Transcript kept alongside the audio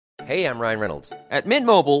Hey, I'm Ryan Reynolds. At Mint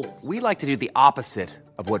Mobile, we like to do the opposite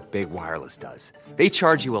of what Big Wireless does. They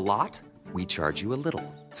charge you a lot, we charge you a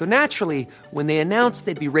little. So naturally, when they announced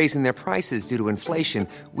they'd be raising their prices due to inflation,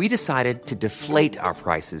 we decided to deflate our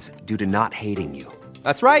prices due to not hating you.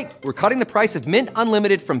 That's right. We're cutting the price of Mint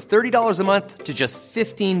Unlimited from $30 a month to just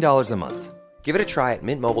 $15 a month. Give it a try at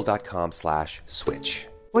mintmobile.com/switch.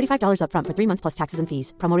 $45 up front for 3 months plus taxes and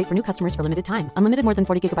fees. Promo rate for new customers for limited time. Unlimited more than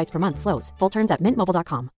 40 gigabytes per month. Slows full terms at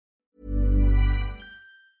mintmobile.com.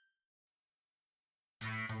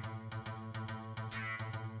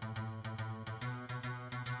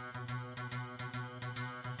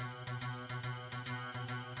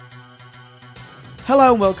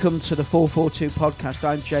 Hello and welcome to the 442 podcast.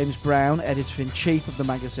 I'm James Brown, editor-in-chief of the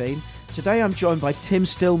magazine. Today I'm joined by Tim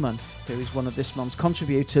Stillman, who is one of this month's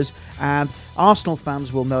contributors, and Arsenal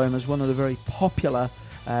fans will know him as one of the very popular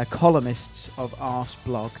columnists of Ars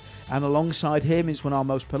blog. And alongside him is one of our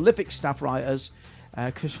most prolific staff writers,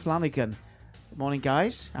 Chris Flanagan. Morning,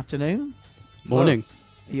 guys. Afternoon. Morning.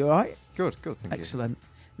 Are you all right? Good, thank you. Excellent.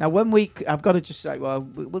 Now, I've got to just say, well,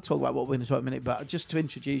 we'll talk about what we're going to talk in a minute, but just to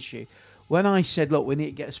introduce you, when I said, look, we need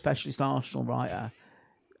to get a specialist Arsenal writer,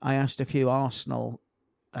 I asked a few Arsenal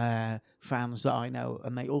fans that I know,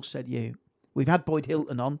 and they all said you. We've had Boyd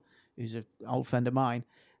Hilton on, who's an old friend of mine.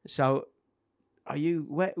 So, are you?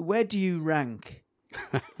 Where do you rank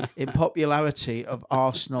in popularity of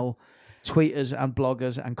Arsenal tweeters and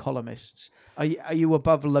bloggers and columnists? Are you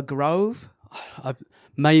above Le Grove?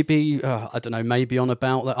 Maybe I don't know. Maybe on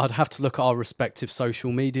about that. I'd have to look at our respective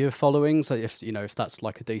social media followings if that's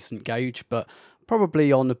like a decent gauge. But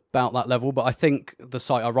probably on about that level. But I think the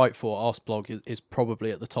site I write for, Arseblog, is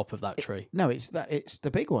probably at the top of that tree. It's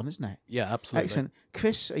the big one, isn't it? Yeah, absolutely. Excellent.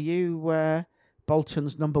 Chris, are you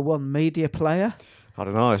Bolton's number one media player? I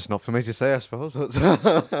don't know. It's not for me to say, I suppose.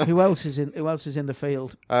 Who else is in the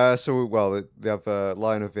field? They have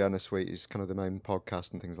Lion of Vienna Suite is kind of the main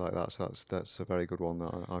podcast and things like that. So that's a very good one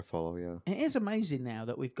that I follow. Yeah, it is amazing now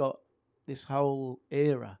that we've got this whole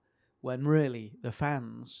era when really the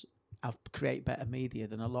fans have created better media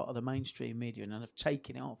than a lot of the mainstream media and have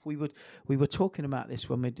taken it off. We were talking about this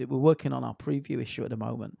when we're working on our preview issue at the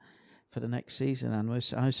moment for the next season, and I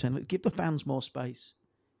was saying, look, give the fans more space.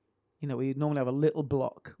 You know, we normally have a little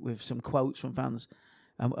block with some quotes from fans,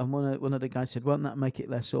 and one of the guys said, "Won't that make it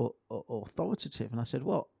less authoritative?" And I said,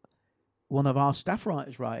 "What?" One of our staff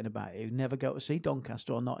writers writing about it who never go to see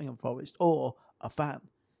Doncaster or Nottingham Forest or a fan.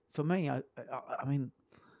 For me,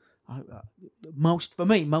 most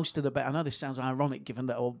of the better. I know this sounds ironic, given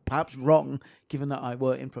that, or perhaps wrong, given that I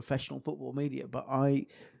work in professional football media, but I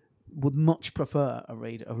would much prefer to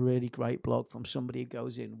read a really great blog from somebody who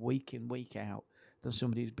goes in, week out, than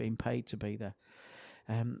somebody who's being paid to be there.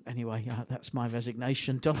 Anyway, that's my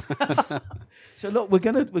resignation done. So look, we're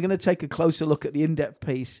gonna take a closer look at the in-depth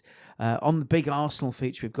piece on the big Arsenal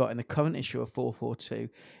feature we've got in the current issue of 442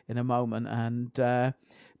 in a moment. And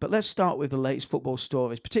but let's start with the latest football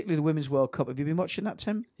stories, particularly the Women's World Cup. Have you been watching that,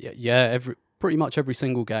 Tim? Yeah, pretty much every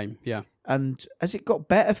single game. Yeah. And has it got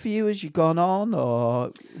better for you as you've gone on,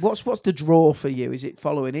 or what's the draw for you? Is it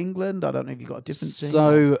following England? I don't know if you've got a different team.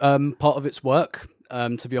 So part of it's work,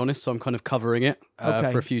 to be honest. So I'm kind of covering it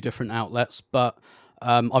for a few different outlets. But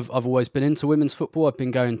I've always been into women's football. I've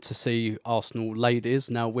been going to see Arsenal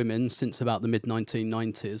ladies, now women, since about the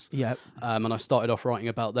mid-1990s. Yeah. And I started off writing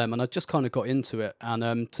about them, and I just kind of got into it.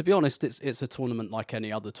 And to be honest, it's a tournament like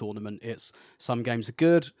any other tournament. It's some games are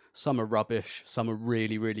good, some are rubbish, some are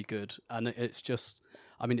really, really good. And it's just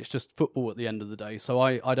football at the end of the day. So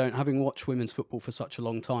I don't, having watched women's football for such a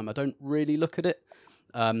long time, I don't really look at it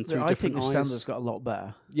through I different think the eyes. standard's got a lot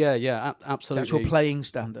better. Yeah, absolutely. The actual playing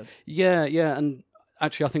standard. Yeah, and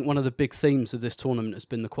actually, I think one of the big themes of this tournament has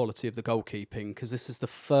been the quality of the goalkeeping, because this is the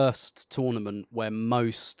first tournament where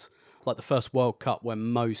the first World Cup where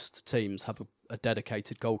most teams have a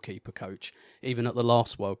dedicated goalkeeper coach. Even at the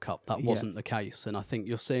last World Cup, that wasn't the case, and I think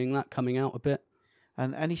you're seeing that coming out a bit.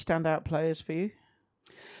 And any standout players for you?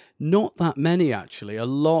 Not that many, actually. A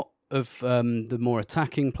lot of the more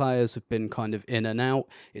attacking players have been kind of in and out.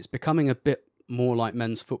 It's becoming a bit more like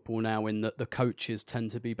men's football now, in that the coaches tend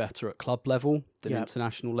to be better at club level than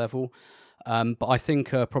international level. But I think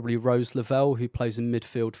probably Rose Lavelle, who plays in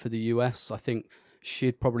midfield for the US, I think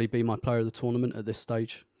she'd probably be my player of the tournament at this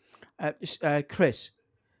stage. Chris,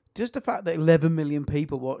 does the fact that 11 million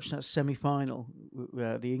people watched that semi-final,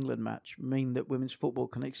 the England match, mean that women's football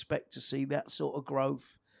can expect to see that sort of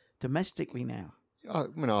growth domestically now? I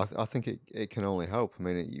think it can only help. I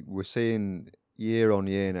mean, we're seeing year on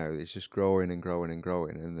year now, it's just growing and growing and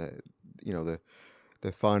growing, and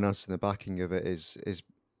the finance and the backing of it is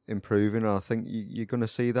improving. And I think you're going to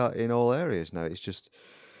see that in all areas now. It's just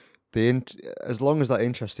as long as that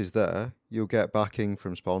interest is there, you'll get backing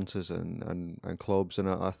from sponsors and clubs, and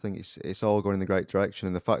I think it's all going in the great direction.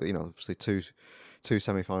 And the fact that obviously two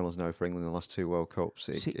semi-finals now for England in the last 2 World Cups,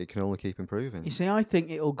 it can only keep improving. You see, I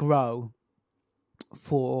think it'll grow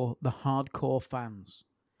for the hardcore fans.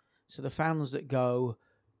 So the fans that go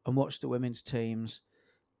and watch the women's teams,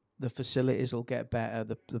 the facilities will get better,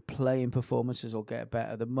 the playing performances will get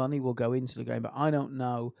better, the money will go into the game. But I don't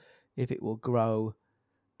know if it will grow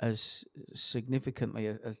as significantly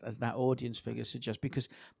as that audience figure suggests, because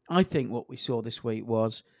I think what we saw this week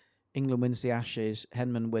was England wins the Ashes,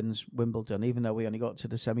 Henman wins Wimbledon, even though we only got to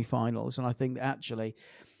the semi-finals. And I think actually,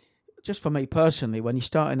 just for me personally, when you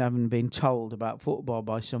start having been told about football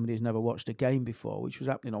by somebody who's never watched a game before, which was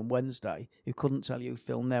happening on Wednesday, who couldn't tell you who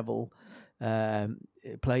Phil Neville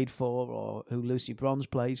played for, or who Lucy Bronze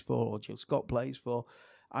plays for, or Jill Scott plays for,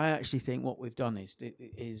 I actually think what we've done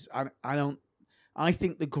is I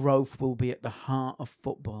think the growth will be at the heart of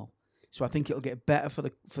football. So I think it'll get better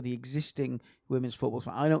for the existing women's football.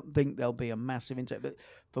 I don't think there'll be a massive intake. But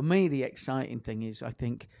for me, the exciting thing is, I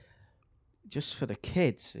think, just for the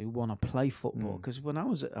kids who want to play football. Because when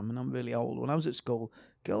I'm really old. When I was at school,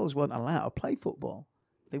 girls weren't allowed to play football.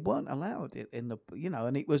 They weren't allowed in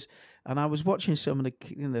the, and I was watching some of the,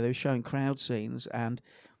 they were showing crowd scenes and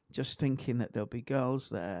just thinking that there'll be girls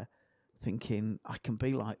there thinking, I can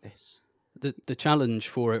be like this. The challenge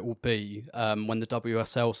for it will be when the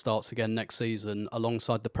WSL starts again next season,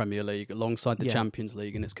 alongside the Premier League, alongside the Champions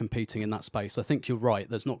League, and it's competing in that space. I think you're right.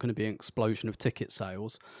 There's not going to be an explosion of ticket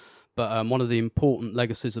sales. But one of the important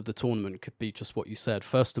legacies of the tournament could be just what you said.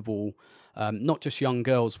 First of all, not just young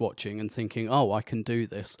girls watching and thinking, oh, I can do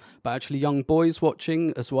this, but actually young boys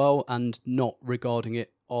watching as well, and not regarding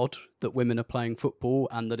it odd that women are playing football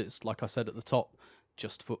and that it's, like I said at the top,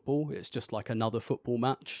 just football. It's just like another football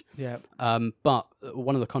match. Yeah. But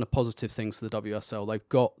one of the kind of positive things for the WSL, they've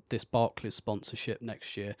got this Barclays sponsorship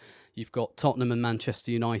next year. You've got Tottenham and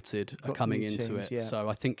Manchester United are coming into it. Yeah. So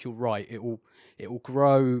I think you're right. It will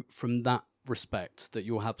grow from that respect, that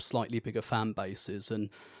you'll have slightly bigger fan bases. And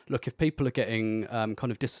look, if people are getting kind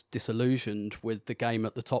of disillusioned with the game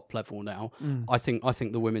at the top level now, I think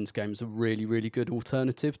the women's game is a really, really good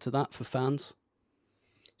alternative to that for fans.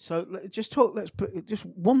 So let's put just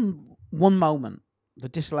one moment, the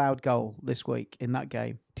disallowed goal this week in that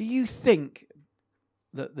game. Do you think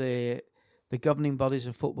that the governing bodies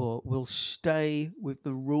of football will stay with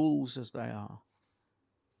the rules as they are?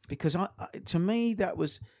 Because to me, there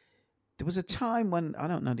was a time when, I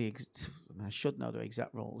don't know I should know the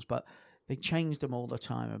exact rules, but they changed them all the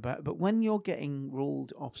time. But when you're getting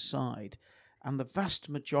ruled offside and the vast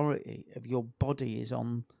majority of your body is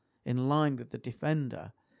in line with the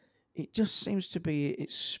defender, it just seems to be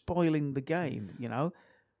it's spoiling the game,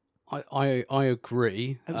 I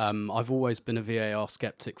agree. I've always been a VAR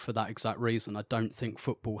skeptic for that exact reason. I don't think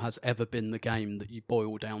football has ever been the game that you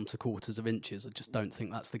boil down to quarters of inches. I just don't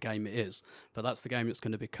think that's the game it is. But that's the game it's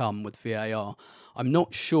going to become with VAR. I'm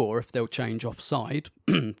not sure if they'll change offside,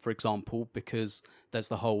 for example, because there's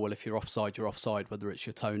the whole, well, if you're offside, whether it's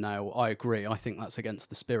your toenail. I agree. I think that's against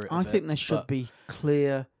the spirit of it. I think there should be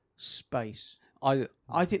clear space. I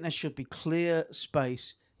think there should be clear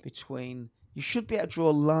space between. You should be able to draw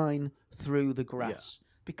a line through the grass,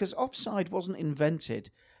 because offside wasn't invented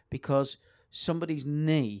because somebody's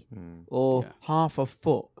knee or half a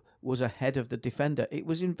foot was ahead of the defender. It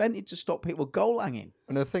was invented to stop people goal hanging.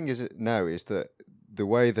 And the thing is now is that the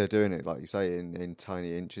way they're doing it, like you say, in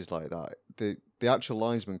tiny inches like that, the actual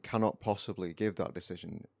linesman cannot possibly give that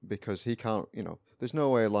decision, because he can't. There's no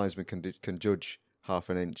way a linesman can judge half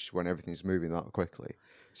an inch when everything's moving that quickly.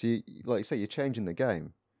 So, like you say, you're changing the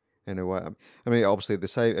game in a way. I mean, obviously,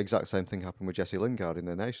 the exact same thing happened with Jessie Lingard in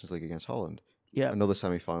the Nations League against Holland. Yeah, another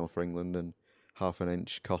semi-final for England, and half an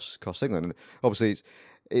inch cost England. And obviously,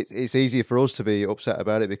 it's easier for us to be upset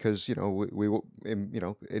about it because we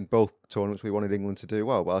in both tournaments we wanted England to do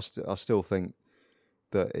well, but I still think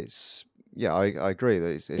that it's. Yeah, I agree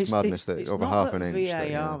that it's madness that over half an inch.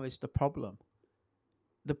 VAR is the problem.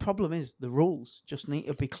 The problem is the rules just need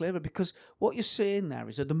to be clearer, because what you're seeing there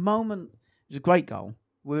is at the moment, it's a great goal,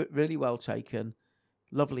 really well taken,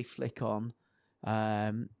 lovely flick on.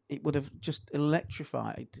 It would have just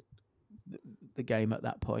electrified the game at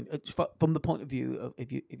that point, from the point of view of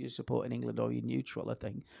if you're supporting England or you're neutral, I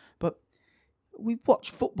think. But we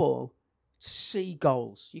watch football to see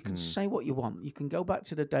goals. You can say what you want. You can go back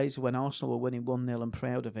to the days when Arsenal were winning 1-0 and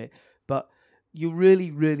proud of it, but you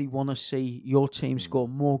really, really want to see your team score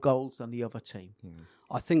more goals than the other team.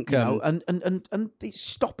 I think, and it's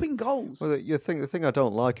stopping goals. Well, the thing I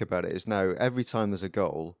don't like about it is now every time there's a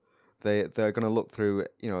goal, they're going to look through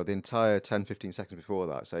the entire 10, 15 seconds before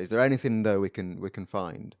that. Say, is there anything there we can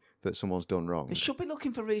find that someone's done wrong? They should be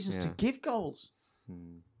looking for reasons to give goals,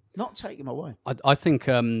 not take them away. I think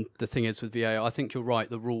the thing is with VAR, I think you're right.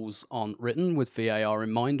 The rules aren't written with VAR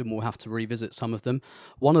in mind, and we'll have to revisit some of them.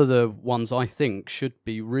 One of the ones I think should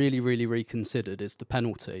be really, really reconsidered is the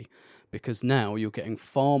penalty, because now you're getting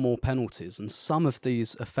far more penalties, and some of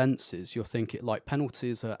these offences, you're thinking like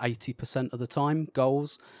penalties are 80% of the time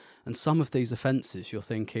goals, and some of these offences you're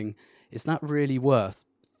thinking, is that really worth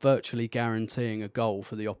virtually guaranteeing a goal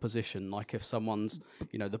for the opposition? Like if someone's,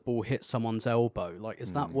 the ball hits someone's elbow, like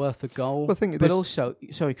is that worth a goal? Well, I think but also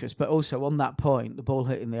on that point, the ball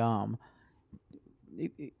hitting the arm,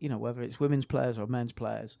 whether it's women's players or men's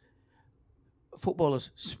players,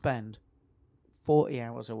 footballers spend 40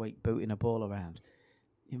 hours a week booting a ball around.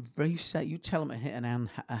 You tell them to hit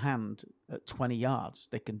a hand at 20 yards,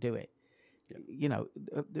 they can do it.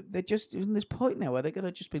 They're just in this point now where they're going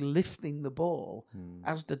to just be lifting the ball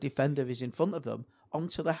as the defender is in front of them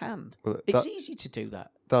onto the hand. Well, it's easy to do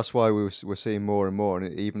that. That's why we're seeing more and more,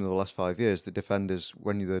 and even in the last 5 years, the defenders,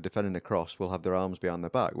 when they're defending a cross, will have their arms behind their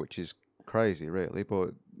back, which is crazy, really.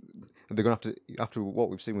 But they're going to have to, after what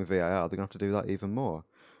we've seen with VAR, they're going to have to do that even more.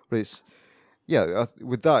 But it's,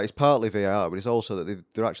 with that, it's partly VAR, but it's also that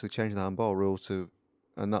they're actually changing the handball rule to.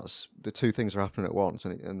 And that's the two things are happening at once.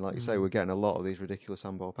 And like you say, we're getting a lot of these ridiculous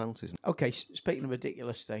handball penalties. Okay, speaking of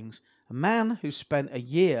ridiculous things, a man who spent a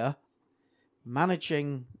year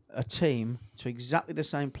managing a team to exactly the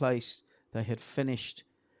same place they had finished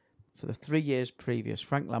for the 3 years previous,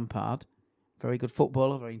 Frank Lampard, very good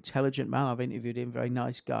footballer, very intelligent man, I've interviewed him, very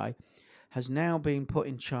nice guy, has now been put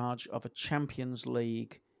in charge of a Champions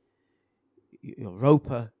League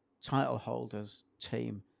Europa title holders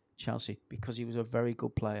team, Chelsea, because he was a very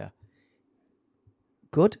good player.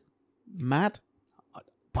 Good? Mad?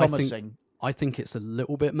 Promising? I think it's a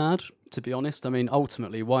little bit mad, to be honest. I mean,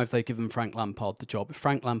 ultimately, why have they given Frank Lampard the job? If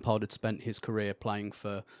Frank Lampard had spent his career playing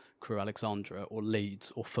for Crewe Alexandra or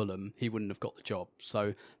Leeds or Fulham, he wouldn't have got the job.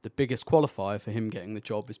 So the biggest qualifier for him getting the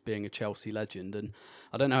job is being a Chelsea legend. And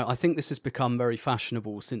I don't know, I think this has become very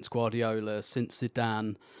fashionable since Guardiola, since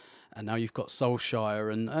Zidane, and now you've got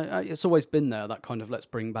Solskjaer, and it's always been there, that kind of let's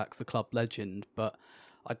bring back the club legend. But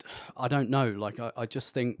I don't know. Like, I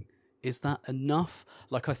just think, is that enough?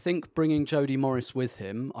 Like, I think bringing Jody Morris with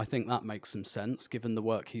him, I think that makes some sense, given the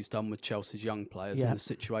work he's done with Chelsea's young players and the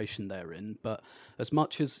situation they're in. But as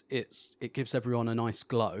much as it gives everyone a nice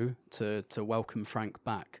glow to welcome Frank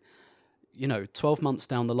back, 12 months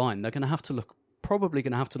down the line, they're going to have to probably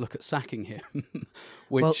going to have to look at sacking him.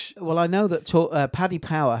 Which well, I know that Paddy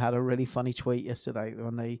Power had a really funny tweet yesterday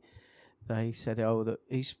when they said, that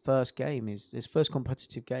his first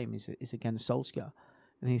competitive game is against Solskjaer,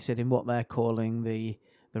 and he said in what they're calling the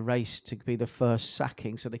race to be the first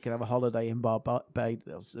sacking, so they can have a holiday in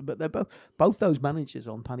Barbados. But they're both those managers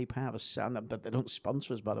on Paddy Power, but they don't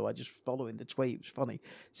sponsor us, by the way. Just following the tweet, it was funny.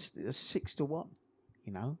 6-1,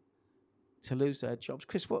 to lose their jobs.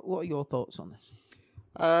 Chris, what are your thoughts on this?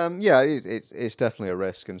 It's definitely a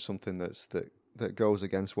risk and something that goes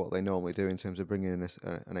against what they normally do in terms of bringing in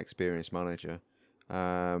an experienced manager.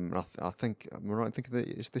 I think I'm right in thinking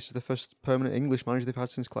that this is the first permanent English manager they've had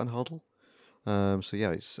since Glenn Hoddle.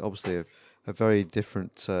 It's obviously a very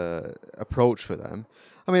different approach for them.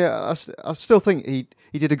 I mean, I still think he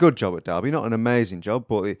did a good job at Derby, not an amazing job,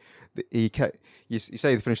 but he kept. You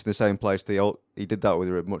say they finished in the same place. He did that with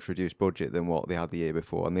a much reduced budget than what they had the year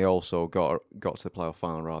before, and they also got to the playoff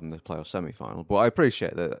final rather than the playoff semi-final. But I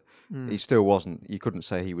appreciate that he still wasn't. You couldn't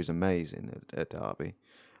say he was amazing at Derby.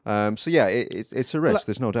 It's a risk.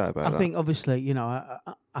 There's no doubt about that. I think obviously,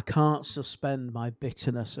 I can't suspend my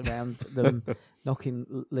bitterness around them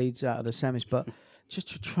knocking Leeds out of the semis, but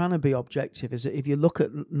just trying to be objective is that if you look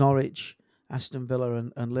at Norwich, Aston Villa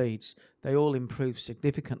and Leeds, they all improved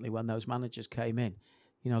significantly when those managers came in.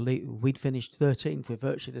 We'd finished 13th with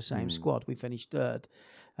virtually the same squad. We finished third.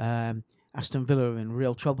 Aston Villa are in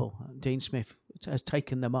real trouble. Dean Smith has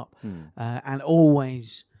taken them up, and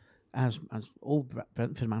always, as all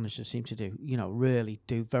Brentford managers seem to do, really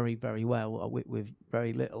do very, very well with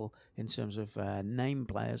very little in terms of name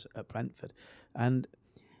players at Brentford. And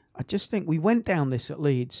I just think we went down this at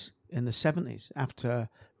Leeds in the 70s after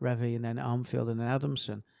Revie and then Armfield and then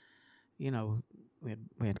Adamson. We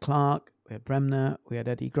had Clark, we had Bremner, we had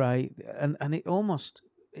Eddie Gray, and there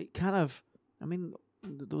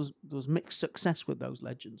was mixed success with those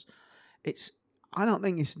legends. I don't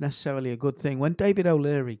think it's necessarily a good thing. When David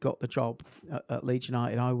O'Leary got the job at Leeds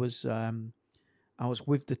United, I was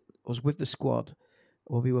with the squad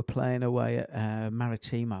where we were playing away at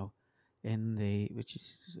Maritimo which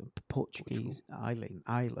is Portuguese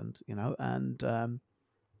island, and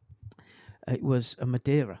it was a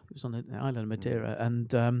Madeira. It was on the island of Madeira, and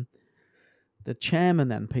the chairman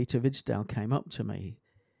then, Peter Vidsdale, came up to me,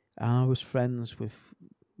 and I was friends with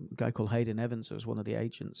a guy called Hayden Evans, who was one of the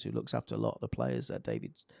agents who looks after a lot of the players there,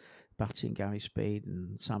 David Batty and Gary Speed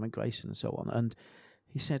and Simon Grayson and so on. And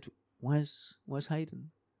he said, "Where's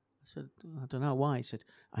Hayden?" I said, "I don't know why." He said,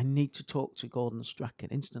 "I need to talk to Gordon Strachan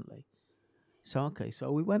instantly." So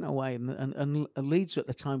we went away, and Leeds at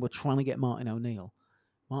the time were trying to get Martin O'Neill.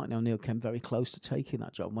 Martin O'Neill came very close to taking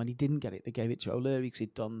that job. When he didn't get it, they gave it to O'Leary because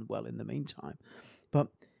he'd done well in the meantime. But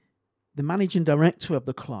the managing director of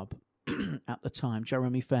the club at the time,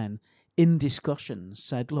 Jeremy Fenn, in discussions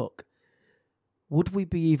said, "Look, would we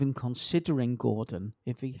be even considering Gordon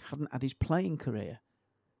if he hadn't had his playing career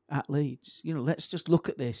at Leeds? Let's just look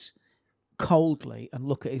at this coldly and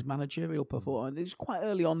look at his managerial performance." It was quite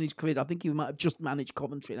early on in his career. I think he might have just managed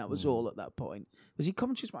Coventry, and that was all at that point. Was he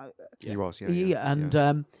Coventry's? He was, yeah.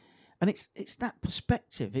 And it's that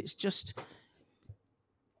perspective. It's just,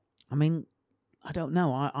 I mean, I don't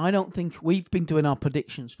know. I don't think we've been doing our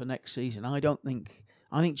predictions for next season. I think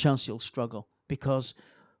Chelsea will struggle because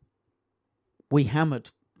we hammered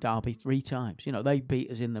Derby 3 times. They beat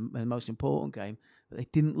us in the most important game, but they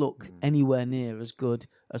didn't look anywhere near as good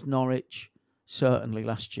as Norwich, certainly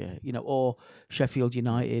last year, or Sheffield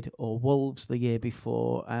United or Wolves the year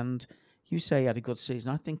before. And you say he had a good season.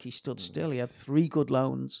 I think he stood still. He had 3 good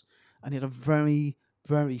loans, and he had a very,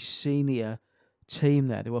 very senior team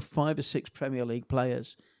there. There were 5 or 6 Premier League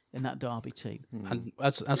players in that Derby team. And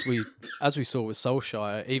as we saw with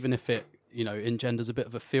Solskjaer, even if it engenders a bit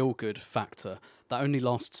of a feel-good factor, that only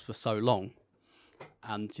lasts for so long.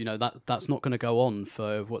 And that's not going to go on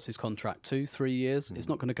for, what's his contract, 2-3 years? It's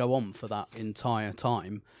not going to go on for that entire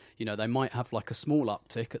time. They might have like a small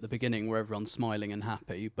uptick at the beginning where everyone's smiling and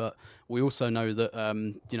happy, but we also know that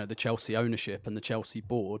the Chelsea ownership and the Chelsea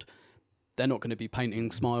board, they're not going to be painting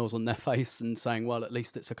smiles on their face and saying, well, at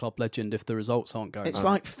least it's a club legend if the results aren't going. It's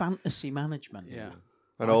like fantasy management. Yeah.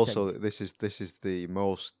 And also, this is the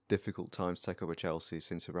most difficult time to take over Chelsea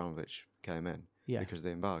since Abramovich came in, because of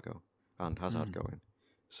the embargo and Hazard going.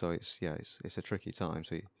 So it's a tricky time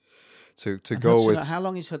to go with. How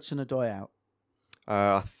long is Hudson-Odoi out?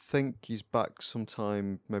 I think he's back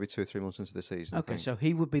sometime, maybe 2 or 3 months into the season. Okay, so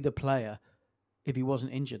he would be the player, if he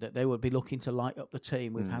wasn't injured, that they would be looking to light up the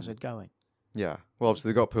team with Hazard going. Yeah, well, obviously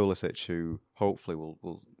they've got Pulisic, who hopefully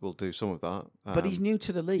will do some of that. But he's new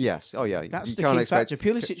to the league. Yes, That's the key factor.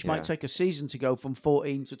 Pulisic might take a season to go from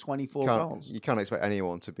 14 to 24 goals. You can't expect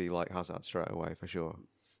anyone to be like Hazard straight away, for sure.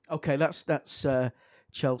 Okay, that's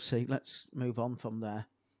Chelsea. Let's move on from there.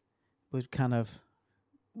 We're kind of.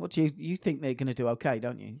 What do you think they're going to do? Okay,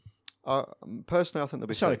 don't you? Personally, I think they'll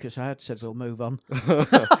be. Sorry, because I had said we'll move on.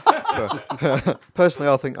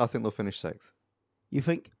 Personally, I think they'll finish 6th. You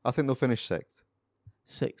think? I think they'll finish 6th.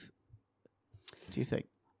 6th. Do you think?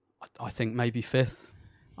 I think maybe 5th.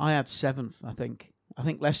 I had 7th. I think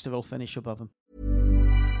Leicester will finish above them.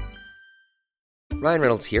 Ryan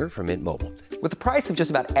Reynolds here from Mint Mobile. With the price of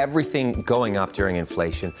just about everything going up during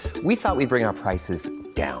inflation, we thought we'd bring our prices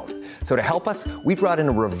down. So to help us, we brought in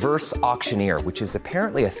a reverse auctioneer, which is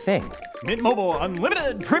apparently a thing. Mint Mobile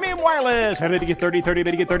Unlimited Premium Wireless. How to get 30, 30,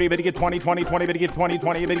 bit to get 30, bit to get 20, 20, 20, bit to get 20,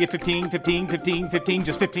 20, bit to get 15, 15, 15, 15,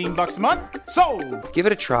 just $15 a month? Sold! Give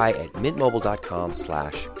it a try at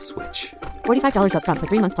mintmobile.com/switch. $45 up front for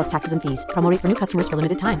 3 months plus taxes and fees. Promo rate for new customers for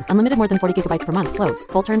limited time. Unlimited more than 40 gigabytes per month. Slows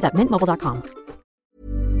full terms at mintmobile.com.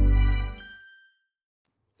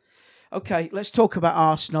 Okay, let's talk about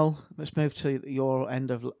Arsenal. Let's move to your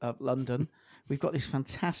end of London. We've got this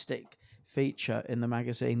fantastic feature in the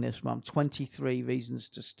magazine this month, 23 reasons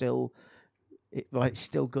to it's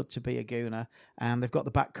still good to be a Gooner. And they've got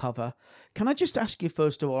the back cover. Can I just ask you,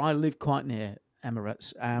 first of all, I live quite near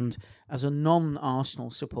Emirates, and as a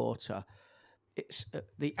non-Arsenal supporter, it's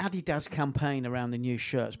the Adidas campaign around the new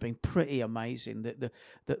shirt's been pretty amazing.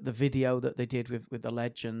 The video that they did with the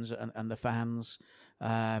legends and the fans,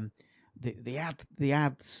 the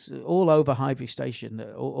ads all over Highbury Station.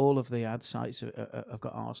 All of the ad sites have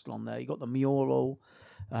got Arsenal on there. You got the mural.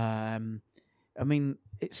 I mean,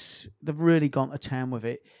 they've really gone to town with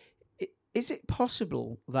it. Is it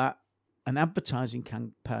possible that an advertising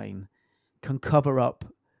campaign can cover up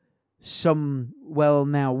some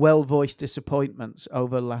well-voiced disappointments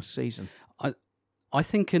over last season? I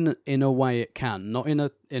think in a way it can, not in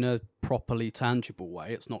a properly tangible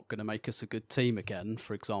way. It's not going to make us a good team again,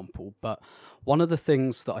 for example. But one of the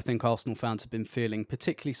things that I think Arsenal fans have been feeling,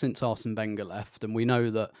 particularly since Arsene Wenger left, and we know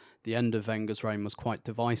that the end of Wenger's reign was quite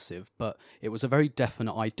divisive, but it was a very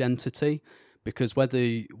definite identity. Because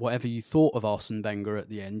whatever you thought of Arsene Wenger at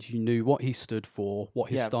the end, you knew what he stood for,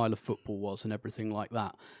 what his style of football was, and everything like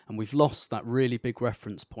that. And we've lost that really big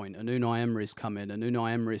reference point. And Unai Emery's come in, and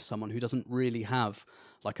Unai Emery is someone who doesn't really have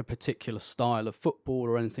like a particular style of football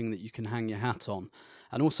or anything that you can hang your hat on.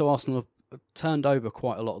 And also Arsenal have turned over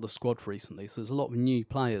quite a lot of the squad recently, so there's a lot of new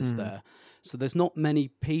players there. So there's not many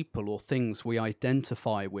people or things we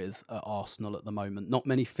identify with at Arsenal at the moment. Not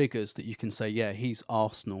many figures that you can say, yeah, he's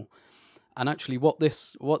Arsenal. And actually what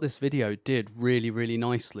this video did really, really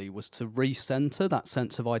nicely was to recenter that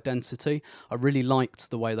sense of identity. I really liked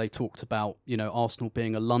the way they talked about, Arsenal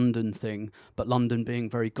being a London thing, but London being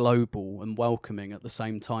very global and welcoming at the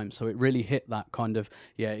same time. So it really hit that kind of,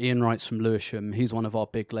 Ian Wright's from Lewisham, he's one of our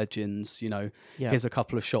big legends, here's a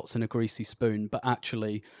couple of shots in a greasy spoon. But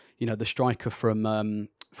actually, the striker from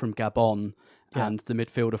Gabon and the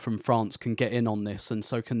midfielder from France can get in on this, and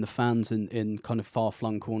so can the fans in kind of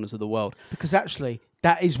far-flung corners of the world. Because actually,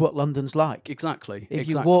 that is what London's like. Exactly. If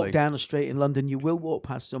you walk down the street in London, you will walk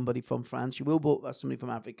past somebody from France, you will walk past somebody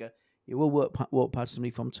from Africa, you will walk past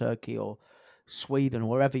somebody from Turkey or Sweden,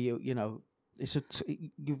 or wherever I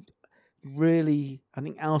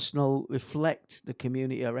think Arsenal reflect the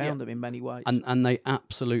community around them in many ways. And they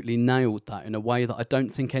absolutely nailed that in a way that I don't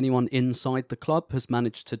think anyone inside the club has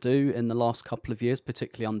managed to do in the last couple of years,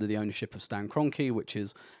 particularly under the ownership of Stan Kroenke, which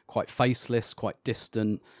is quite faceless, quite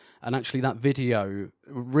distant. And actually that video,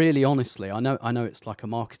 really honestly, I know it's like a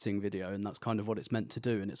marketing video and that's kind of what it's meant to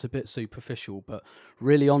do, and it's a bit superficial, but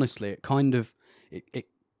really honestly, it kind of, it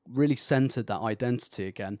really centered that identity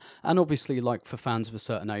again. And obviously, like for fans of a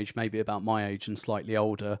certain age, maybe about my age and slightly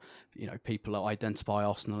older, people that identify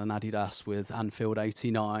Arsenal and Adidas with Anfield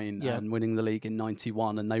 89 and winning the league in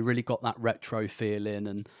 91, and they really got that retro feel in,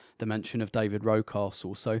 and the mention of David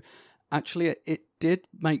Rocastle. So actually it did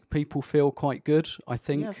make people feel quite good, I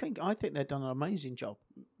think. Yeah, I think they've done an amazing job.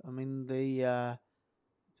 I mean,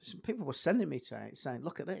 some people were sending me saying,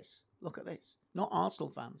 look at this. Not Arsenal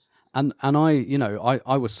fans. And I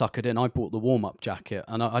was suckered in. I bought the warm-up jacket,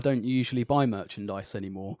 and I don't usually buy merchandise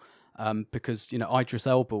anymore because, Idris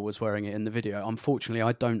Elba was wearing it in the video. Unfortunately,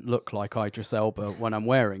 I don't look like Idris Elba when I'm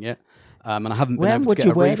wearing it, and I haven't been able to get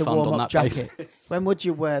a refund on that basis. When would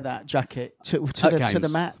you wear that jacket to the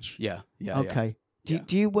match? Yeah. Okay.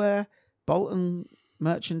 Do you wear Bolton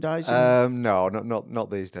merchandise? No, not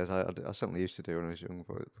these days. I certainly used to do when I was young,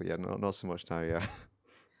 but yeah, not so much now. Yeah.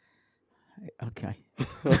 Okay.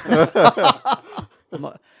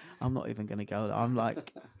 I'm not even going to go there. I'm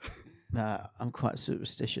like, I'm quite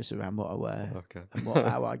superstitious around what I wear and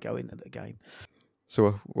how I go into the game.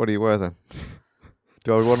 So what do you wear then?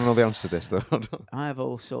 Do I want to know the answer to this though? I have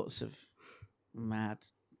all sorts of mad.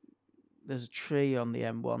 There's a tree on the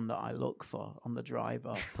M1 that I look for on the drive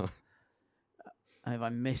up. And if I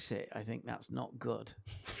miss it, I think that's not good.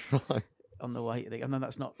 Right. On the way to the,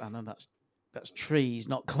 that's trees,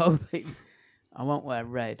 not clothing. I won't wear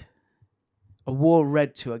red. I wore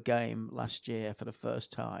red to a game last year for the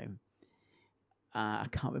first time. I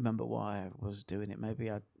can't remember why I was doing it. Maybe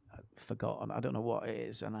I'd forgotten. I don't know what it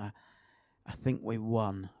is. And I think we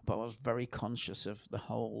won. But I was very conscious of the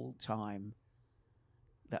whole time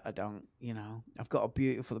that I don't, I've got a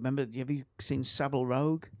beautiful... Remember, have you seen Savile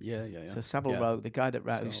Rogue? Yeah. So Savile Rogue, the guy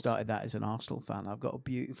who started that, is an Arsenal fan. I've got a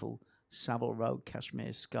beautiful Savile Rogue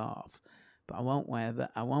cashmere scarf. But I won't wear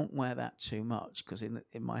that. I won't wear that too much because in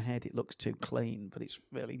my head it looks too clean, but it's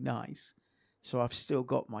really nice. So I've still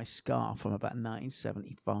got my scarf from about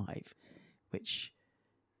 1975, which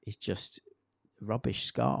is just rubbish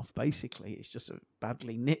scarf. Basically, it's just a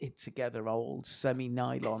badly knitted together old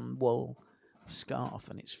semi-nylon wool scarf,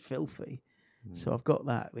 and it's filthy. So I've got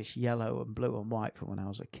that, which yellow and blue and white from when I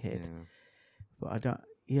was a kid. Yeah. But I don't.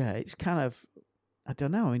 Yeah, it's kind of. I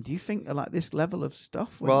don't know. I mean, do you think like this level of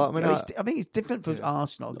stuff? Well, I think it's different for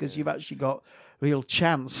Arsenal because you've actually got real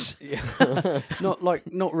chance. Yeah.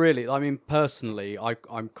 Not really. I mean, personally,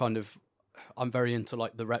 I'm very into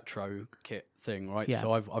like the retro kit thing, right? Yeah.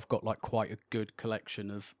 So I've got like quite a good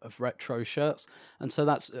collection of retro shirts, and so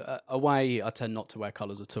that's a way I tend not to wear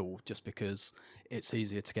colours at all, just because it's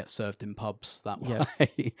easier to get served in pubs that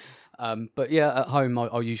way. But yeah, at home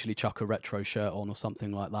I'll usually chuck a retro shirt on or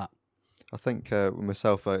something like that. I think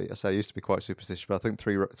myself, I used to be quite superstitious, but I think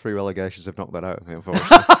three relegations have knocked that out of me,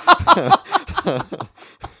 unfortunately.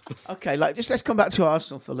 Okay, let's come back to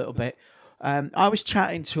Arsenal for a little bit. I was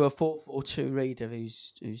chatting to a 442 reader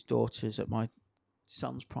whose daughter's at my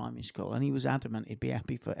son's primary school, and he was adamant he'd be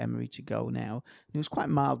happy for Emery to go now. He was quite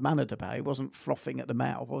mild-mannered about it. He wasn't frothing at the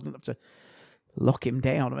mouth. I wasn't have to lock him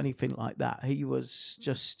down or anything like that. He was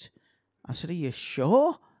just... I said, are you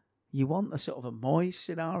sure you want a sort of a Moyes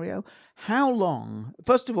scenario? How long...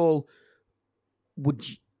 First of all, what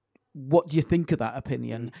do you think of that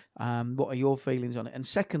opinion? What are your feelings on it? And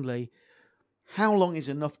secondly, how long is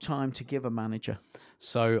enough time to give a manager?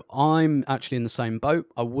 So I'm actually in the same boat.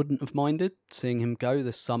 I wouldn't have minded seeing him go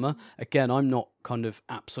this summer. Again, I'm not kind of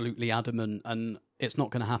absolutely adamant, and it's not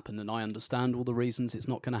going to happen, and I understand all the reasons it's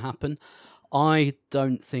not going to happen. I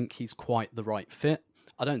don't think he's quite the right fit.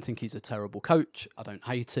 I don't think he's a terrible coach. I don't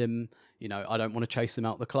hate him. You know, I don't want to chase him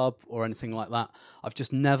out the club or anything like that. I've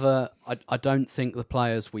just never... I don't think the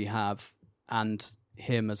players we have and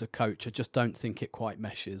him as a coach, I just don't think it quite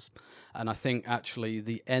meshes. And I think actually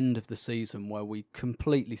the end of the season where we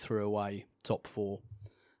completely threw away top four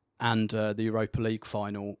and the Europa League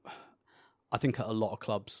final, I think at a lot of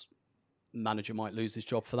clubs, manager might lose his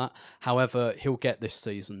job for that. However, he'll get this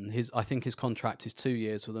season. I think his contract is 2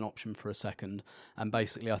 years with an option for a second. And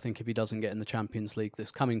basically, I think if he doesn't get in the Champions League this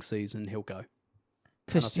coming season, he'll go.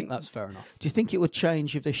 And I think that's fair enough. Do you think it would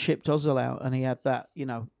change if they shipped Ozil out and he had that,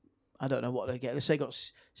 I don't know what they get. Let's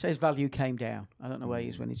say his value came down. I don't know where he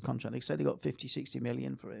is when his contract. They said they got 50, 60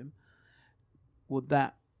 million for him. Would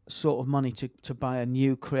that sort of money to buy a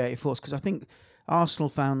new creative force? Because I think Arsenal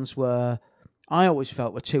fans I always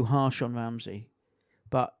felt were too harsh on Ramsey,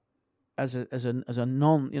 but as a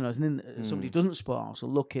non, somebody who doesn't support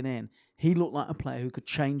Arsenal looking in, he looked like a player who could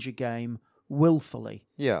change a game willfully.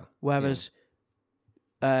 Yeah. Whereas,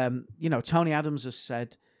 Tony Adams has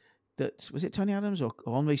said that, was it Tony Adams or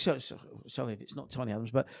Henry? Sorry if it's not Tony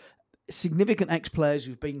Adams, but significant ex-players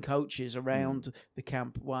who've been coaches around the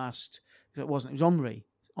camp whilst it was Henry.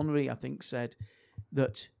 Henry, I think, said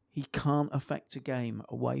that he can't affect a game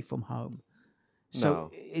away from home.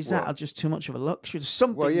 So is that just too much of a luxury? There's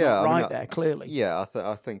something not right there, clearly. Yeah,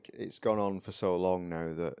 I think it's gone on for so long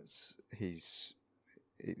now that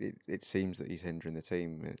it seems that he's hindering the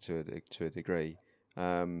team to a degree.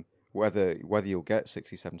 Whether you'll get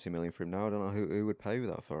 60, 70 million for him now, I don't know who would pay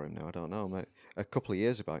that for him now. I don't know. A couple of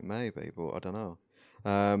years back, maybe, but I don't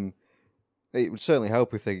know. It would certainly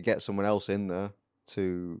help if they could get someone else in there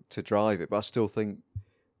to drive it, but I still think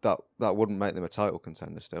that wouldn't make them a title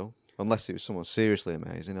contender still. Unless it was someone seriously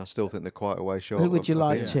amazing, I still think they're quite a way short. Who would you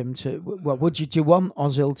like him to? Well, do you want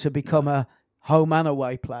Ozil to become a home and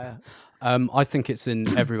away player? I think it's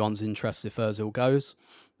in everyone's interest if Ozil goes.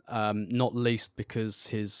 Not least because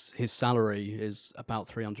his salary is about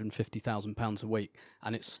 £350,000 a week,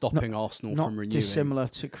 and it's stopping Arsenal from renewing. Not dissimilar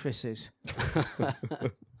to Chris's.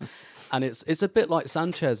 And it's a bit like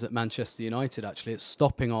Sanchez at Manchester United, actually. It's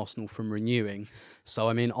stopping Arsenal from renewing. So,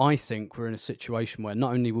 I think we're in a situation where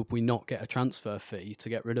not only would we not get a transfer fee to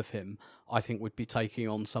get rid of him, I think we'd be taking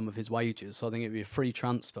on some of his wages. So I think it'd be a free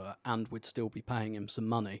transfer and we'd still be paying him some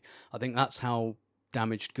money. I think that's how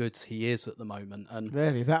damaged goods he is at the moment. And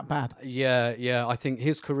really, that bad? Yeah. I think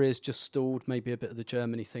his career's just stalled, maybe a bit of the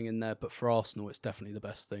Germany thing in there, but for Arsenal, it's definitely the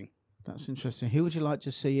best thing. That's interesting. Who would you like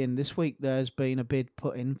to see in? This week there's been a bid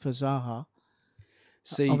put in for Zaha.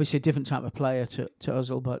 Obviously a different type of player to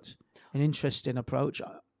Ozil, but an interesting approach.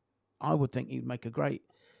 I would think he'd make a great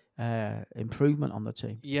improvement on the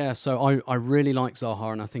team. Yeah, so I really like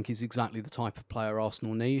Zaha, and I think he's exactly the type of player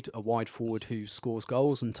Arsenal need, a wide forward who scores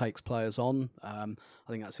goals and takes players on. I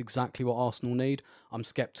think that's exactly what Arsenal need. I'm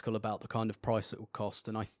sceptical about the kind of price it will cost,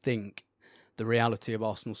 and I think the reality of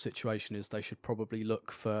Arsenal's situation is they should probably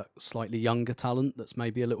look for slightly younger talent that's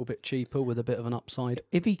maybe a little bit cheaper with a bit of an upside.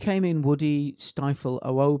 If he came in, would he stifle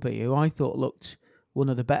Iwobi, who I thought looked one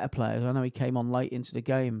of the better players? I know he came on late into the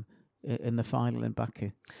game in the final in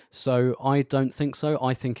Baku. So I don't think so.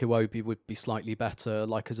 I think Iwobi would be slightly better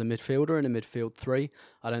like as a midfielder in a midfield three.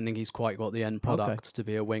 I don't think he's quite got the end product to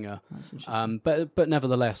be a winger. But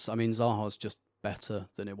nevertheless, Zaha's just better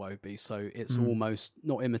than Iwobi, so it's almost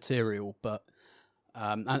not immaterial, but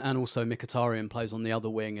and also Mkhitaryan plays on the other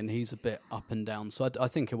wing and he's a bit up and down, so I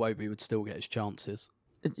think Iwobi would still get his chances.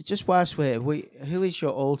 Just whilst we're here, who is your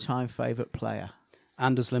all-time favourite player?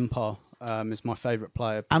 Anders Limpar is my favourite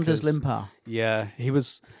player. Anders Limpar? Yeah, he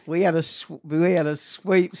was... We had a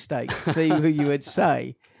sweepstake to see who you would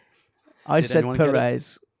say. I said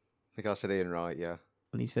Perez. I think I said Ian Wright, yeah.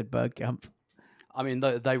 And he said Bergkamp.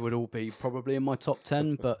 They would all be probably in my top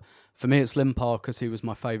 10, but for me it's Limpar because he was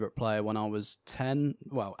my favourite player when I was 8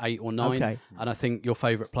 or 9. Okay. And I think your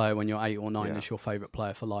favourite player when you're 8 or 9 is your favourite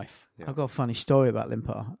player for life. Yeah. I've got a funny story about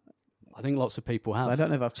Limpar. I think lots of people have. I don't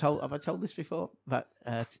know if have I told this before, but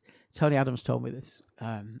Tony Adams told me this.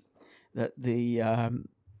 that the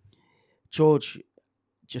George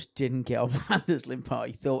just didn't get on Anders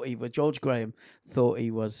Limpar. George Graham thought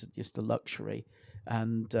he was just a luxury,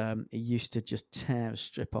 and he used to just tear a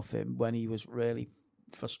strip off him when he was really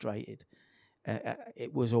frustrated.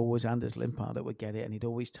 It was always Anders Limpar that would get it, and he'd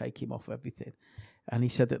always take him off everything. And he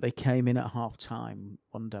said that they came in at half time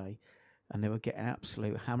one day, and they were getting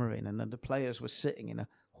absolute hammering, and then the players were sitting in a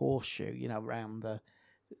horseshoe, round the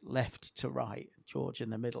left to right, George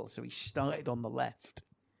in the middle. So he started on the left,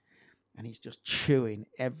 and he's just chewing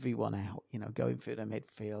everyone out, going through the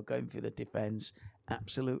midfield, going through the defence,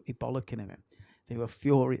 absolutely bollocking him. They were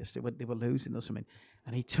furious. They were losing or something.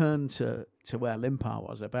 And he turned to where Limpar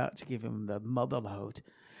was, about to give him the mother load.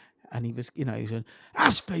 And he was, he was going,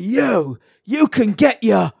 "As for you, you can get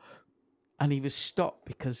your..." And he was stopped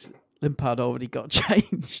because Limpar had already got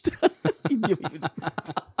changed. He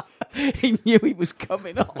knew he was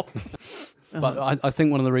coming off. But I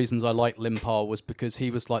think one of the reasons I liked Limpar was because he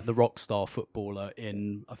was like the rock star footballer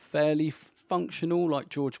in a fairly functional, like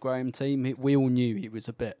George Graham team. We all knew he was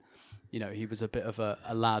a bit, he was a bit of a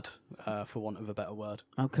lad, for want of a better word.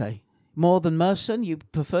 Okay. More than Merson? You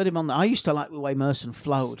preferred him on the... I used to like the way Merson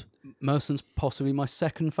flowed. Merson's possibly my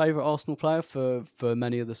second favourite Arsenal player for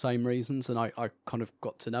many of the same reasons, and I kind of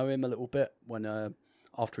got to know him a little bit when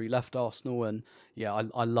after he left Arsenal, and yeah,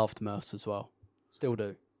 I loved Merson as well. Still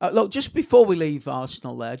do. Look, just before we leave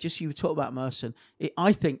Arsenal there, just you talk about Merson,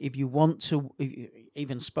 I think if you want to...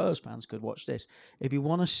 even Spurs fans could watch this. If you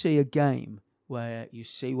want to see a game where you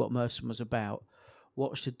see what Merson was about,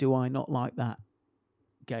 watch the Do I Not Like That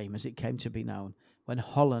game, as it came to be known, when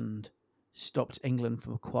Holland stopped England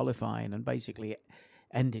from qualifying and basically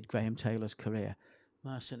ended Graham Taylor's career.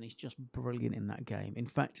 Merson is just brilliant in that game. In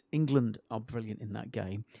fact, England are brilliant in that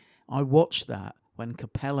game. I watched that when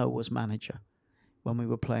Capello was manager, when we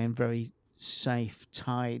were playing very safe,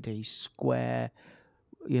 tidy, square,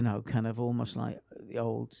 kind of almost like the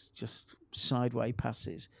old just sideway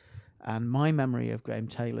passes. And my memory of Graham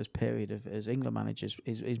Taylor's period as England manager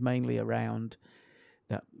is mainly around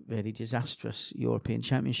that really disastrous European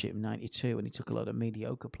Championship in '92 when he took a lot of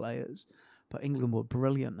mediocre players. But England were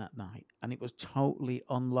brilliant that night, and it was totally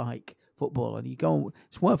unlike football. And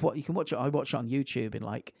it's worth what you can watch it. I watch it on YouTube in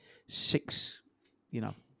like 6,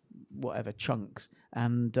 whatever chunks.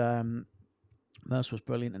 And Merce was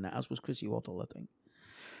brilliant in that, as was Chrissy Waddle, I think.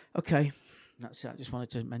 Okay, that's it. I just wanted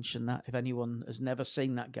to mention that if anyone has never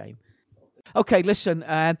seen that game. Okay, listen,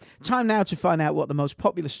 time now to find out what the most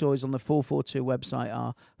popular stories on the 442 website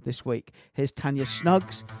are this week. Here's Tanya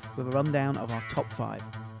Snuggs with a rundown of our top 5.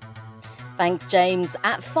 Thanks, James.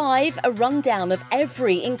 At 5, a rundown of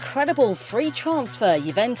every incredible free transfer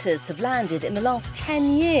Juventus have landed in the last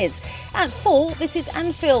 10 years. At 4, this is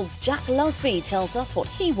Anfield's Jack Lusby tells us what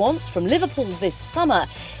he wants from Liverpool this summer.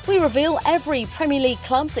 We reveal every Premier League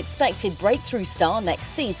club's expected breakthrough star next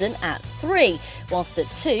season at 3. Whilst at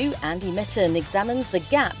 2, Andy Mitten examines the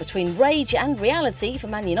gap between rage and reality for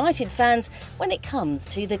Man United fans when it comes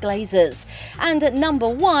to the Glazers. And at number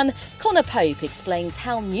 1, Connor Pope explains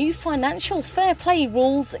how new financial fair play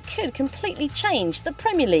rules could completely change the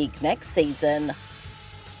Premier League next season.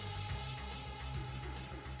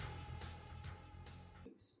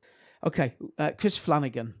 Okay, Chris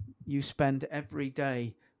Flanagan, you spend every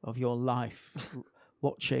day of your life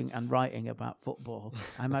watching and writing about football.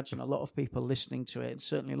 I imagine a lot of people listening to it, and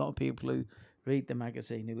certainly a lot of people who read the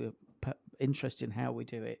magazine who are interested in how we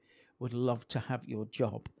do it, would love to have your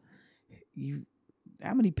job.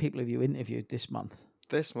 How many people have you interviewed this month?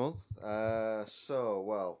 This month? Robbie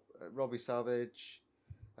Savage,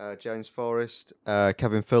 James Forrest,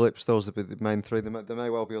 Kevin Phillips, those are the main 3. There may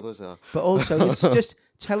well be others there. But also, just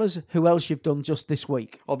tell us who else you've done just this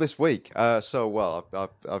week. Oh, this week? I've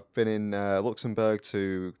been in Luxembourg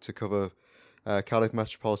to cover Cardiff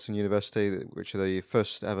Metropolitan University, which are the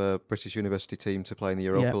first ever British university team to play in the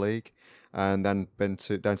Europa League, and then been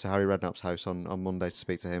down to Harry Redknapp's house on Monday to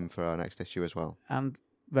speak to him for our next issue as well. And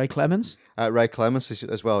Ray Clemens? Ray Clemens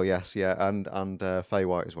as well, yes, yeah, and Faye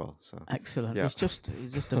White as well. So excellent. Yeah. He's just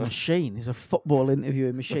a machine. He's a football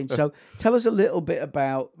interviewing machine. So tell us a little bit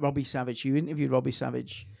about Robbie Savage. You interviewed Robbie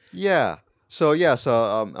Savage. Yeah. So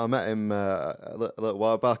I met him a little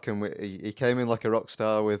while back, and he came in like a rock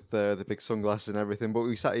star with the big sunglasses and everything. But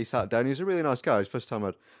he sat down. He was a really nice guy. It was the first time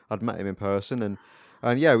I'd met him in person,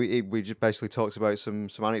 and yeah, we just basically talked about some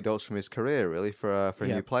anecdotes from his career, really, for a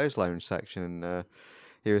new players' lounge section. And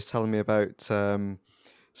he was telling me about some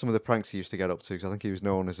of the pranks he used to get up to, because I think he was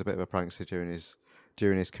known as a bit of a prankster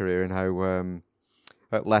during his career, and how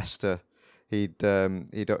at Leicester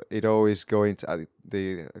he'd always go into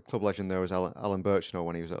the club legend. There was Alan Birchnell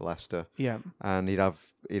when he was at Leicester. Yeah, and he'd have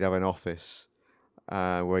an office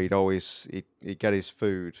where he'd get his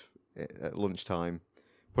food at lunchtime,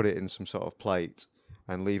 put it in some sort of plate,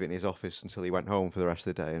 and leave it in his office until he went home for the rest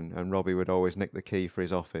of the day. And Robbie would always nick the key for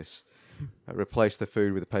his office, replace the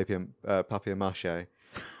food with the papier-mâché.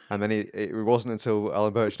 And then it wasn't until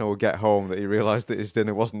Alan Birchnell would get home that he realised that his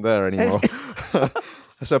dinner wasn't there anymore.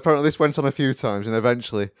 So apparently this went on a few times, and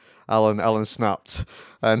eventually Alan snapped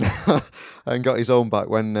and and got his own back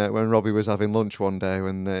when Robbie was having lunch one day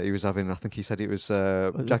when he was having, I think he said it was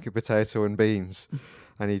jacket potato and beans,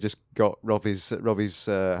 and he just got Robbie's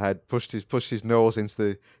head, pushed his nose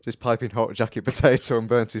into this piping hot jacket potato and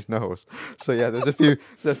burnt his nose. So yeah, there's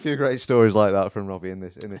a few great stories like that from Robbie in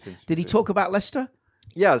this interview. Did he talk about Leicester?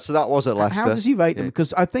 Yeah, so that was at Leicester. How does he rate them?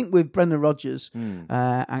 Because I think with Brendan Rodgers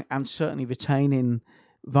and certainly retaining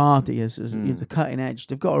Vardy as the cutting edge,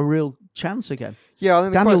 they've got a real chance again. Yeah, I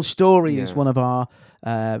think Daniel Storey is one of our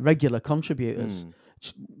regular contributors.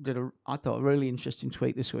 Did I thought a really interesting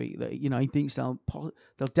tweet this week that he thinks they'll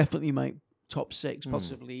definitely make top 6,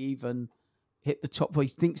 possibly even hit the top 4. He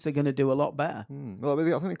thinks they're going to do a lot better. Well,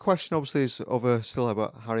 I think the question obviously is still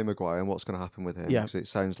about Harry Maguire and what's going to happen with him. Yeah. Because it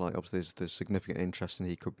sounds like obviously there's significant interest and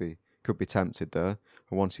he could be tempted there.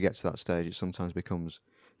 And once you get to that stage, it sometimes becomes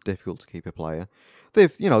difficult to keep a player.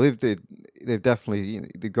 They've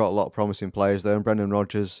definitely they've got a lot of promising players there, and Brendan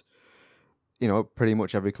Rodgers, pretty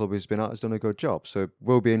much every club he's been at has done a good job. So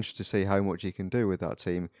we'll be interested to see how much he can do with that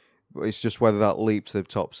team. But it's just whether that leap to the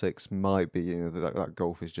top 6 might be, that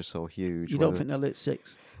gulf is just so huge. You don't think they'll hit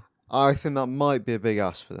 6? I think that might be a big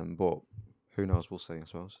ask for them, but who knows? We'll see, I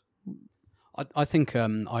suppose. I think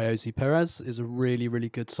Iosi Perez is a really, really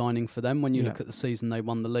good signing for them. When you look at the season they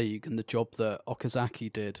won the league and the job that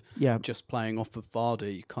Okazaki did, just playing off of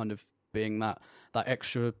Vardy, kind of being that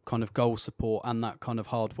extra kind of goal support and that kind of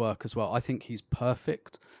hard work as well. I think he's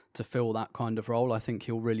perfect to fill that kind of role. I think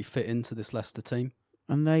he'll really fit into this Leicester team.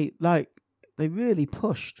 And they really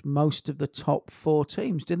pushed most of the top 4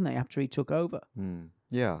 teams, didn't they, after he took over?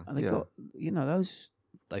 Yeah. And they got, those...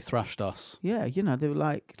 They thrashed us. Yeah,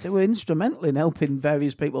 they were instrumental in helping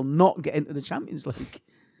various people not get into the Champions League.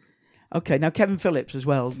 Okay, now Kevin Phillips as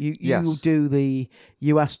well. You do the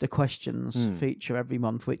You Ask the Questions feature every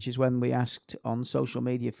month, which is when we asked on social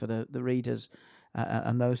media for the readers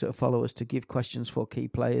and those that follow us to give questions for key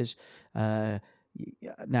players. Now,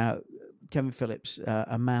 Kevin Phillips,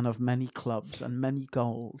 a man of many clubs and many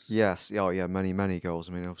goals. Yes, many goals.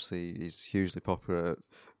 I mean, obviously he's hugely popular.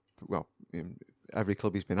 Every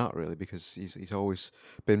club he's been at, really, because he's always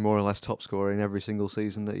been more or less top scorer in every single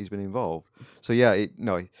season that he's been involved. So yeah, he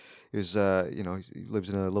was he lives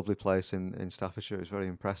in a lovely place in Staffordshire. It's very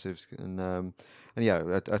impressive, and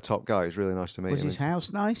a top guy. It's really nice to meet him. Was his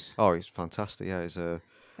house nice? Oh, he's fantastic. Yeah,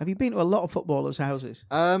 Have you been to a lot of footballers' houses?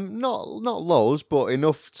 Not loads, but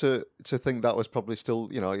enough to think that was probably still,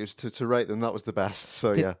 it was to rate them, that was the best.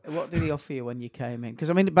 So yeah. What did he offer you when you came in? Because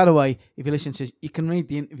I mean, by the way, if you listen to, you can read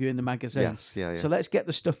the interview in the magazine. Yes, yeah. So let's get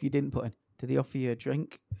the stuff you didn't put in. Did he offer you a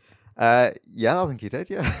drink? Yeah, I think he did.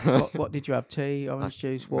 Yeah. What did you have? Tea, orange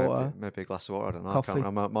juice, water? Maybe a glass of water. I don't know. Coffee. I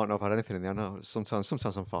might not have had anything in there. No, sometimes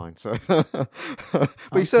I'm fine. So, but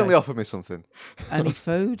he certainly offered me something. Any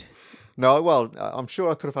food? No, well, I'm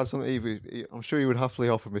sure I could have had something. I'm sure he would happily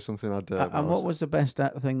offer me something. And what was the best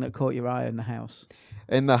thing that caught your eye in the house?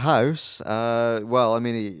 In the house, well, I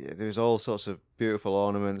mean, there was all sorts of beautiful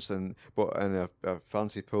ornaments and a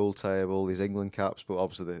fancy pool table, these England caps, but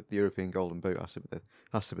obviously the European Golden Boot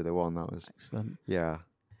has to be the one. That was excellent. Yeah.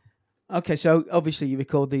 Okay, so obviously you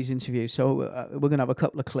record these interviews, so we're going to have a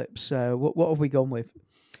couple of clips. What have we gone with?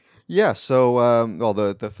 Yeah, so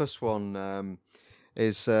the first one. He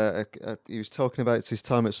was talking about his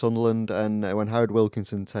time at Sunderland and when Howard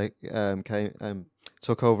Wilkinson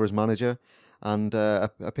took over as manager and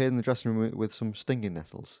appeared in the dressing room with some stinging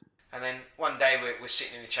nettles. And then one day we're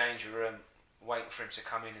sitting in the changing room waiting for him to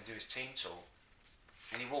come in and do his team talk,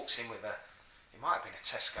 and he walks in with it might have been a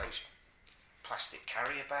Tesco's plastic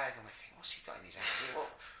carrier bag, and we think, what's he got in his hand?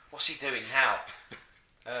 What's he doing now?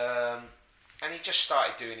 And he just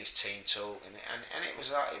started doing his team talk, and it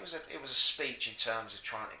was a speech in terms of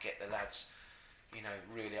trying to get the lads,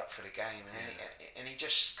 really up for the game. And he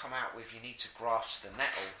just come out with, you need to grasp the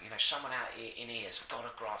nettle. Someone out in here's got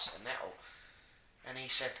to grasp the nettle. And he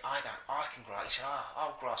said, I can grasp. He said,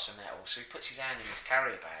 I'll grasp the nettle. So he puts his hand in his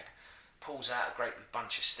carrier bag, pulls out a great big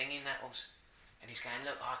bunch of stinging nettles, and he's going,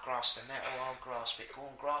 look, I grasp the nettle, I'll grasp it. Go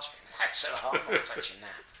on, grasp it. And that's I'm not touching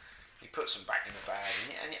that. He puts them back in the bag,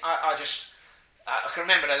 and I just. I can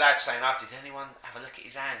remember the lad saying after, did anyone have a look at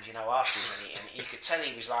his hands, afterwards, and you could tell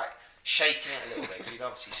he was like shaking it a little bit, because he'd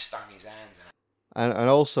obviously stung his hands out. And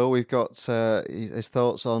also we've got his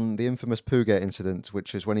thoughts on the infamous Poodunnit incident,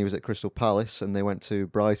 which is when he was at Crystal Palace and they went to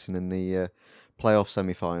Brighton in the playoff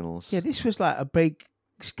semi-finals. Yeah, this was like a big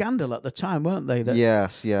scandal at the time, weren't they?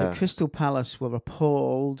 Yes, yeah. The Crystal Palace were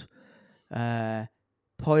appalled.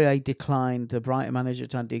 Poyet declined. The Brighton manager,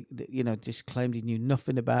 just claimed he knew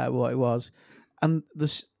nothing about what it was. And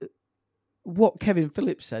what Kevin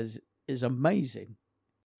Phillips says is amazing.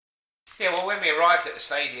 Yeah, well, when we arrived at the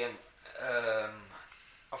stadium,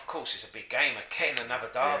 of course, it's a big game. Again, another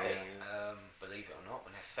derby. Yeah. Believe it or not,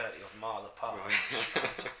 when they're 30 odd mile apart.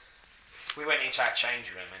 Right. We went into our change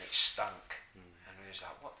room and it stunk. And we was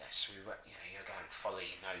like, what this? We went, you go and follow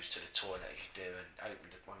your nose to the toilet as you do, and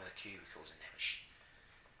opened one of the cubicles, and there was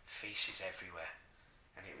feces everywhere.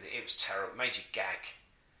 And it was terrible. It made you gag.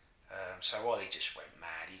 So Ollie just went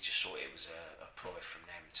mad. He just thought it was a ploy from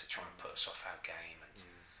them to try and put us off our game. And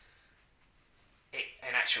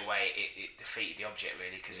in actual way, it defeated the object,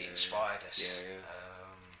 really, because it inspired us.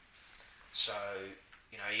 So,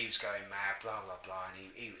 he was going mad, blah, blah, blah. And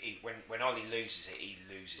he when Ollie loses it, he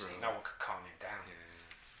loses it. No one could calm him down.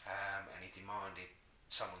 And he demanded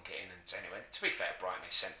someone get in. And anyway, to be fair, Brighton,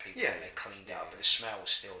 they sent people and they cleaned it up, but the smell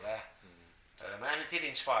was still there. And it did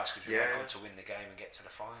inspire us, because we went on to win the game and get to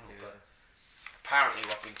the final. But apparently,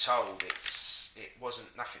 what I've been told, it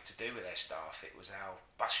wasn't nothing to do with their staff. It was our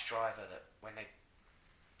bus driver that, when they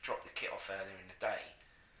dropped the kit off earlier in the day,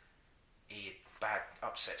 he had bad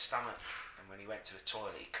upset stomach, and when he went to the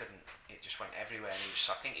toilet, he couldn't. It just went everywhere, and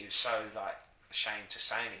I think he was so ashamed to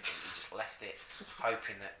say anything, he just left it,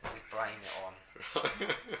 hoping that we'd blame it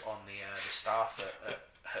on the staff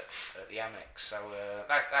at the Amex. So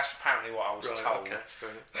that's apparently what I was told. Okay.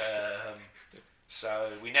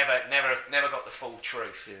 So we never got the full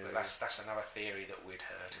truth. But that's another theory that we'd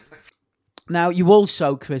heard. Now you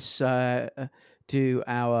also, Chris, do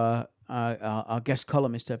our guest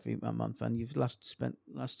columnist every month, and you've spent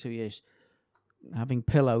the last 2 years having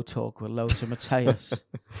pillow talk with Lothar Matthäus,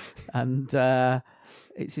 and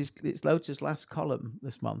it's Lothar's last column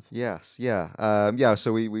this month. Yes, yeah.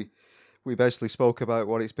 So we basically spoke about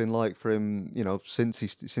what it's been like for him, since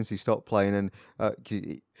he stopped playing, and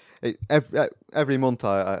every month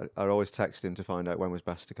I always text him to find out when was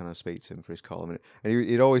best to kind of speak to him for his column, and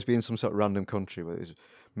he'd always be in some sort of random country, whether it was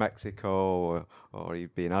Mexico or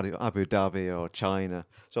he'd be in Abu Dhabi or China.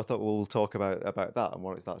 So I thought we'll talk about that and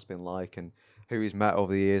what that's been like and who he's met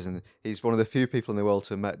over the years. And he's one of the few people in the world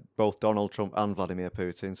to have met both Donald Trump and Vladimir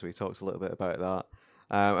Putin. So he talks a little bit about that.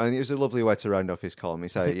 And it was a lovely way to round off his column. He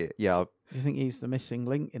said, do you think he's the missing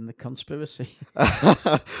link in the conspiracy?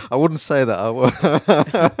 I wouldn't say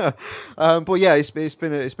that. But yeah, it's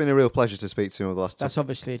been a real pleasure to speak to him over the last. That's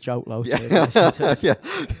obviously a joke, Lothar. Yeah,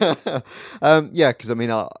 because I mean,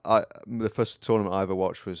 the first tournament I ever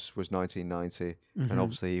watched was 1990, and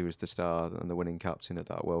obviously he was the star and the winning captain at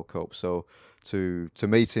that World Cup. So to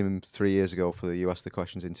meet him 3 years ago for the You Ask the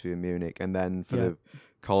Questions interview in Munich, and then for the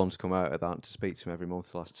columns come out of that and to speak to him every month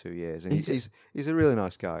for the last 2 years, and he's a really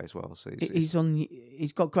nice guy as well. So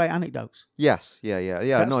he's got great anecdotes. Yes, yeah.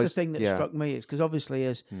 That's the thing that struck me, is because obviously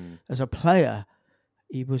as a player,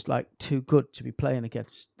 he was like too good to be playing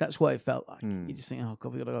against. That's what it felt like. You just think, oh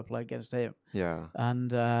God, we got to go play against him. Yeah,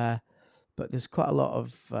 and but there's quite a lot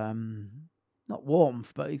of not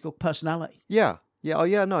warmth, but he's got personality. Yeah. Oh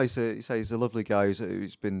yeah, no, he's a lovely guy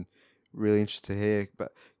who's been really interested to hear.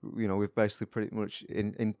 But we've basically pretty much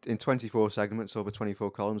in 24 segments over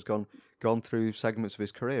 24 columns gone through segments of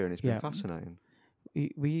his career, and it's been fascinating.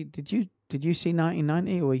 Did you see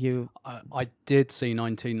 1990, or were you? I did see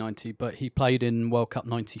 1990, but he played in World Cup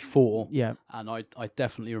 '94. Yeah, and I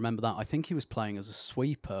definitely remember that. I think he was playing as a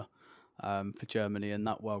sweeper for Germany in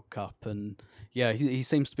that World Cup, and he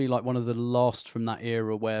seems to be like one of the last from that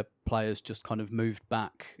era where players just kind of moved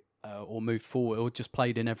back or moved forward, or just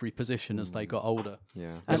played in every position as they got older.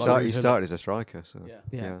 Yeah, he started as a striker. So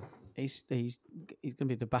yeah. He's going to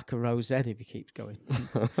be the back of Rose Ed if he keeps going.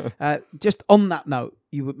 Just on that note,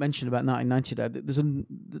 you mentioned about 1990. There,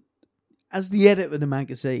 as the editor of the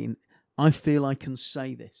magazine, I feel I can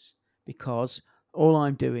say this because all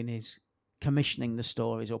I'm doing is commissioning the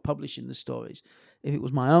stories or publishing the stories. If it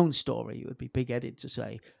was my own story, it would be big-headed to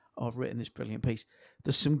say, I've written this brilliant piece.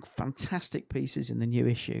 There's some fantastic pieces in the new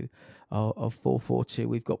issue of 442.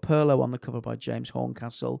 We've got Perlo on the cover by James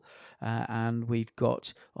Horncastle, and we've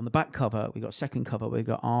got on the back cover, second cover, we've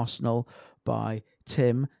got Arsenal by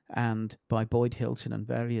Tim and by Boyd Hilton and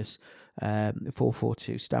various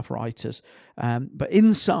 442 staff writers. But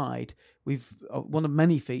inside, we've one of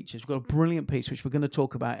many features. We've got a brilliant piece which we're going to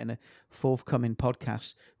talk about in a forthcoming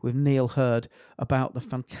podcast with Neil Hurd about the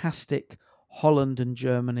fantastic Holland and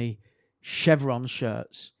Germany chevron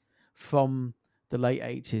shirts from the late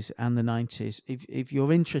 80s and the 90s. If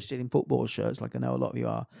you're interested in football shirts, like I know a lot of you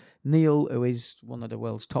are, Neil, who is one of the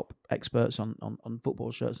world's top experts on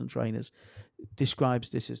football shirts and trainers, describes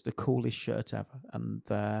this as the coolest shirt ever.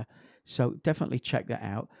 And so definitely check that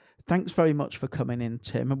out. Thanks very much for coming in,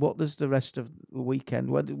 Tim. And what does the rest of the weekend?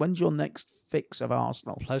 When's your next fix of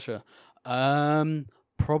Arsenal? Pleasure.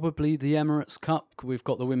 Probably the Emirates Cup. We've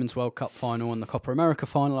got the Women's World Cup final and the Copa America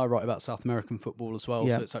final. I write about South American football as well,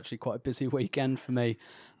 so it's actually quite a busy weekend for me.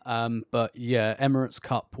 But yeah, Emirates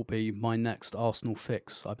Cup will be my next Arsenal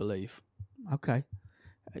fix, I believe. Okay.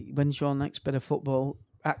 When's your next bit of football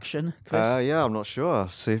action, Chris? Yeah, I'm not sure.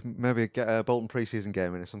 See, maybe get a Bolton pre-season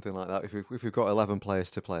game in or something like that. If we've got 11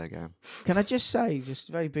 players to play a game. Can I just say, just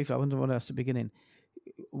very briefly, I wonder what else to begin in.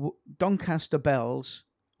 Doncaster Belles,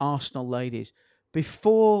 Arsenal ladies.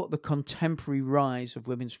 Before the contemporary rise of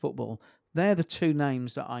women's football, they're the two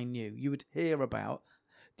names that I knew. You would hear about.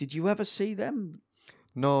 Did you ever see them?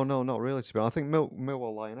 No, not really. To be honest, I think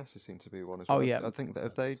Millwall Lionesses seem to be one as well. Oh yeah, I think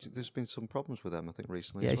that there's been some problems with them. I think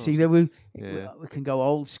recently. Yeah, as well. see, we can go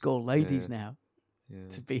old school ladies now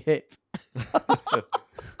to be hip. But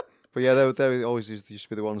yeah, they always used to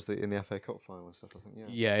be the ones that in the FA Cup final and stuff. I think.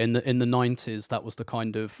 Yeah, in the 90s, that was the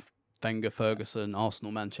kind of Wenger, Ferguson,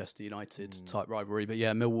 Arsenal, Manchester United type rivalry. But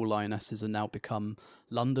yeah, Millwall Lionesses have now become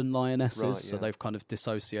London Lionesses, right, so they've kind of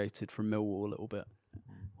dissociated from Millwall a little bit.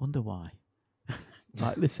 Wonder why.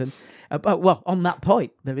 Right, listen. Well, on that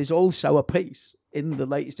point, there is also a piece in the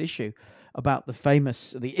latest issue about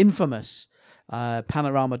the infamous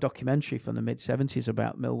Panorama documentary from the mid-70s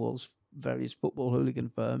about Millwall's various football hooligan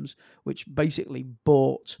firms, which basically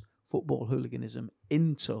bought football hooliganism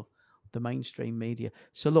into the mainstream media.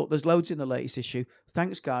 So look, there's loads in the latest issue.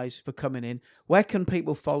 Thanks, guys, for coming in. Where can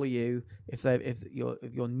people follow you if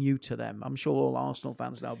you're new to them? I'm sure all Arsenal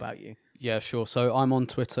fans know about you. Yeah, sure. So I'm on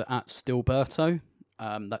Twitter at Stilberto.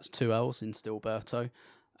 That's 2 L's in Stilberto.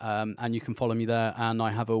 And you can follow me there. And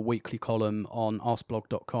I have a weekly column on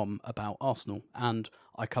arsblog.com about Arsenal. And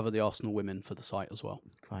I cover the Arsenal women for the site as well.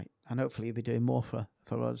 Great. And hopefully you'll be doing more for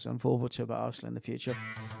us and forward to about Arsenal in the future.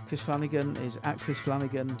 Chris Flanagan is at Chris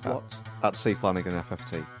Flanagan. What? At C Flanagan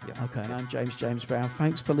FFT. Yeah. Okay. And I'm James Brown.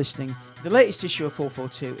 Thanks for listening. The latest issue of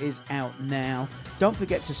 442 is out now. Don't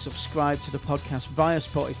forget to subscribe to the podcast via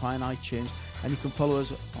Spotify and iTunes. And you can follow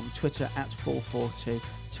us on Twitter at 442.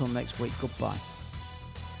 Till next week. Goodbye.